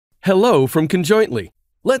Hello from Conjointly.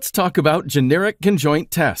 Let's talk about Generic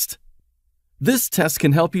Conjoint Test. This test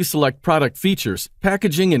can help you select product features,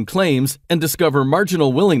 packaging, and claims, and discover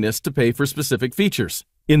marginal willingness to pay for specific features.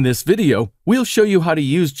 In this video, we'll show you how to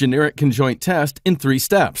use Generic Conjoint Test in 3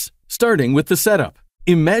 steps, starting with the setup.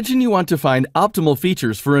 Imagine you want to find optimal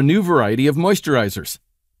features for a new variety of moisturizers.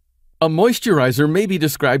 A moisturizer may be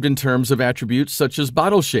described in terms of attributes such as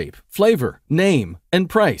bottle shape, flavor, name, and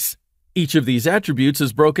price. Each of these attributes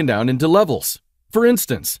is broken down into levels. For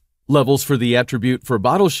instance, levels for the attribute for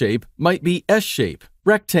bottle shape might be S-shape,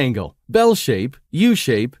 rectangle, bell shape,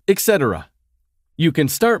 U-shape, etc. You can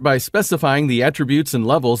start by specifying the attributes and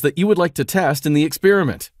levels that you would like to test in the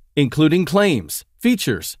experiment, including claims,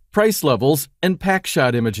 features, price levels, and pack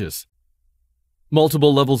shot images.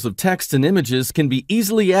 Multiple levels of text and images can be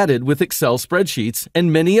easily added with Excel spreadsheets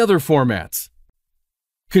and many other formats.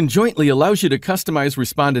 Conjointly allows you to customize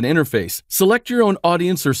respondent interface, select your own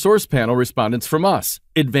audience or source panel respondents from us,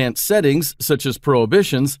 advanced settings such as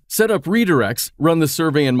prohibitions, set up redirects, run the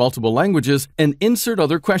survey in multiple languages, and insert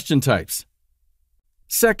other question types.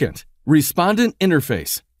 Second, respondent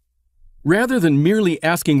interface. Rather than merely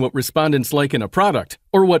asking what respondents like in a product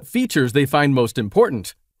or what features they find most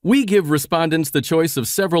important, we give respondents the choice of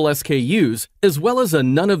several SKUs as well as a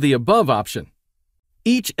none of the above option.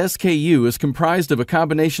 Each SKU is comprised of a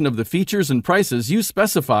combination of the features and prices you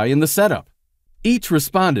specify in the setup. Each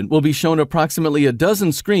respondent will be shown approximately a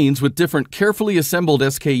dozen screens with different carefully assembled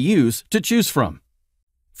SKUs to choose from.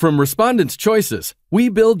 From respondents' choices, we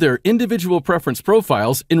build their individual preference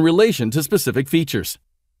profiles in relation to specific features.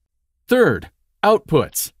 Third,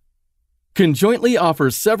 outputs. Conjointly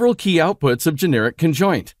offers several key outputs of generic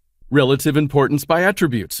conjoint. Relative importance by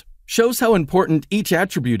attributes shows how important each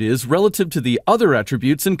attribute is relative to the other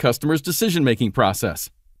attributes in customers' decision-making process.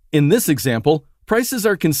 In this example, prices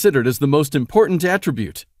are considered as the most important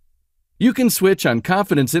attribute. You can switch on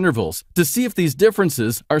confidence intervals to see if these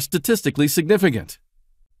differences are statistically significant.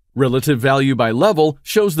 Relative value by level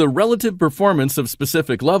shows the relative performance of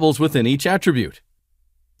specific levels within each attribute.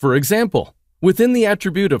 For example, within the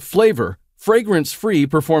attribute of flavor, fragrance-free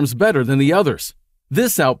performs better than the others.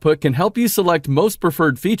 This output can help you select most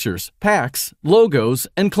preferred features, packs, logos,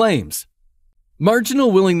 and claims.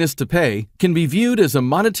 Marginal willingness to pay can be viewed as a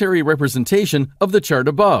monetary representation of the chart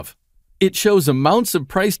above. It shows amounts of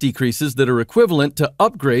price decreases that are equivalent to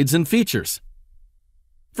upgrades in features.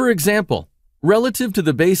 For example, relative to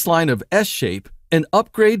the baseline of S-shape, an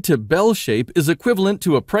upgrade to bell shape is equivalent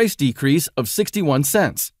to a price decrease of 61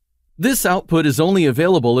 cents. This output is only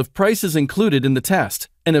available if price is included in the test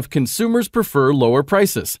and if consumers prefer lower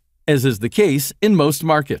prices, as is the case in most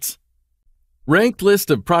markets. Ranked list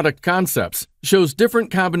of product concepts shows different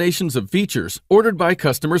combinations of features ordered by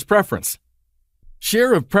customers' preference.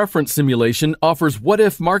 Share of preference simulation offers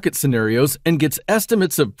what-if market scenarios and gets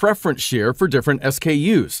estimates of preference share for different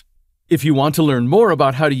SKUs. If you want to learn more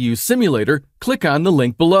about how to use Simulator, click on the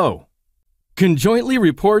link below. Conjointly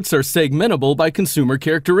reports are segmentable by consumer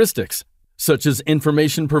characteristics, such as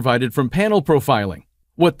information provided from panel profiling,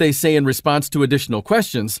 what they say in response to additional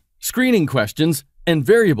questions, screening questions, and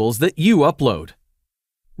variables that you upload.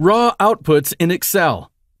 Raw outputs in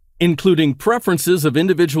Excel, including preferences of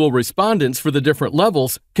individual respondents for the different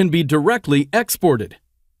levels, can be directly exported.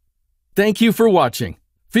 Thank you for watching.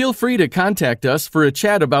 Feel free to contact us for a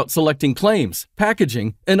chat about selecting claims,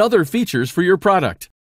 packaging, and other features for your product.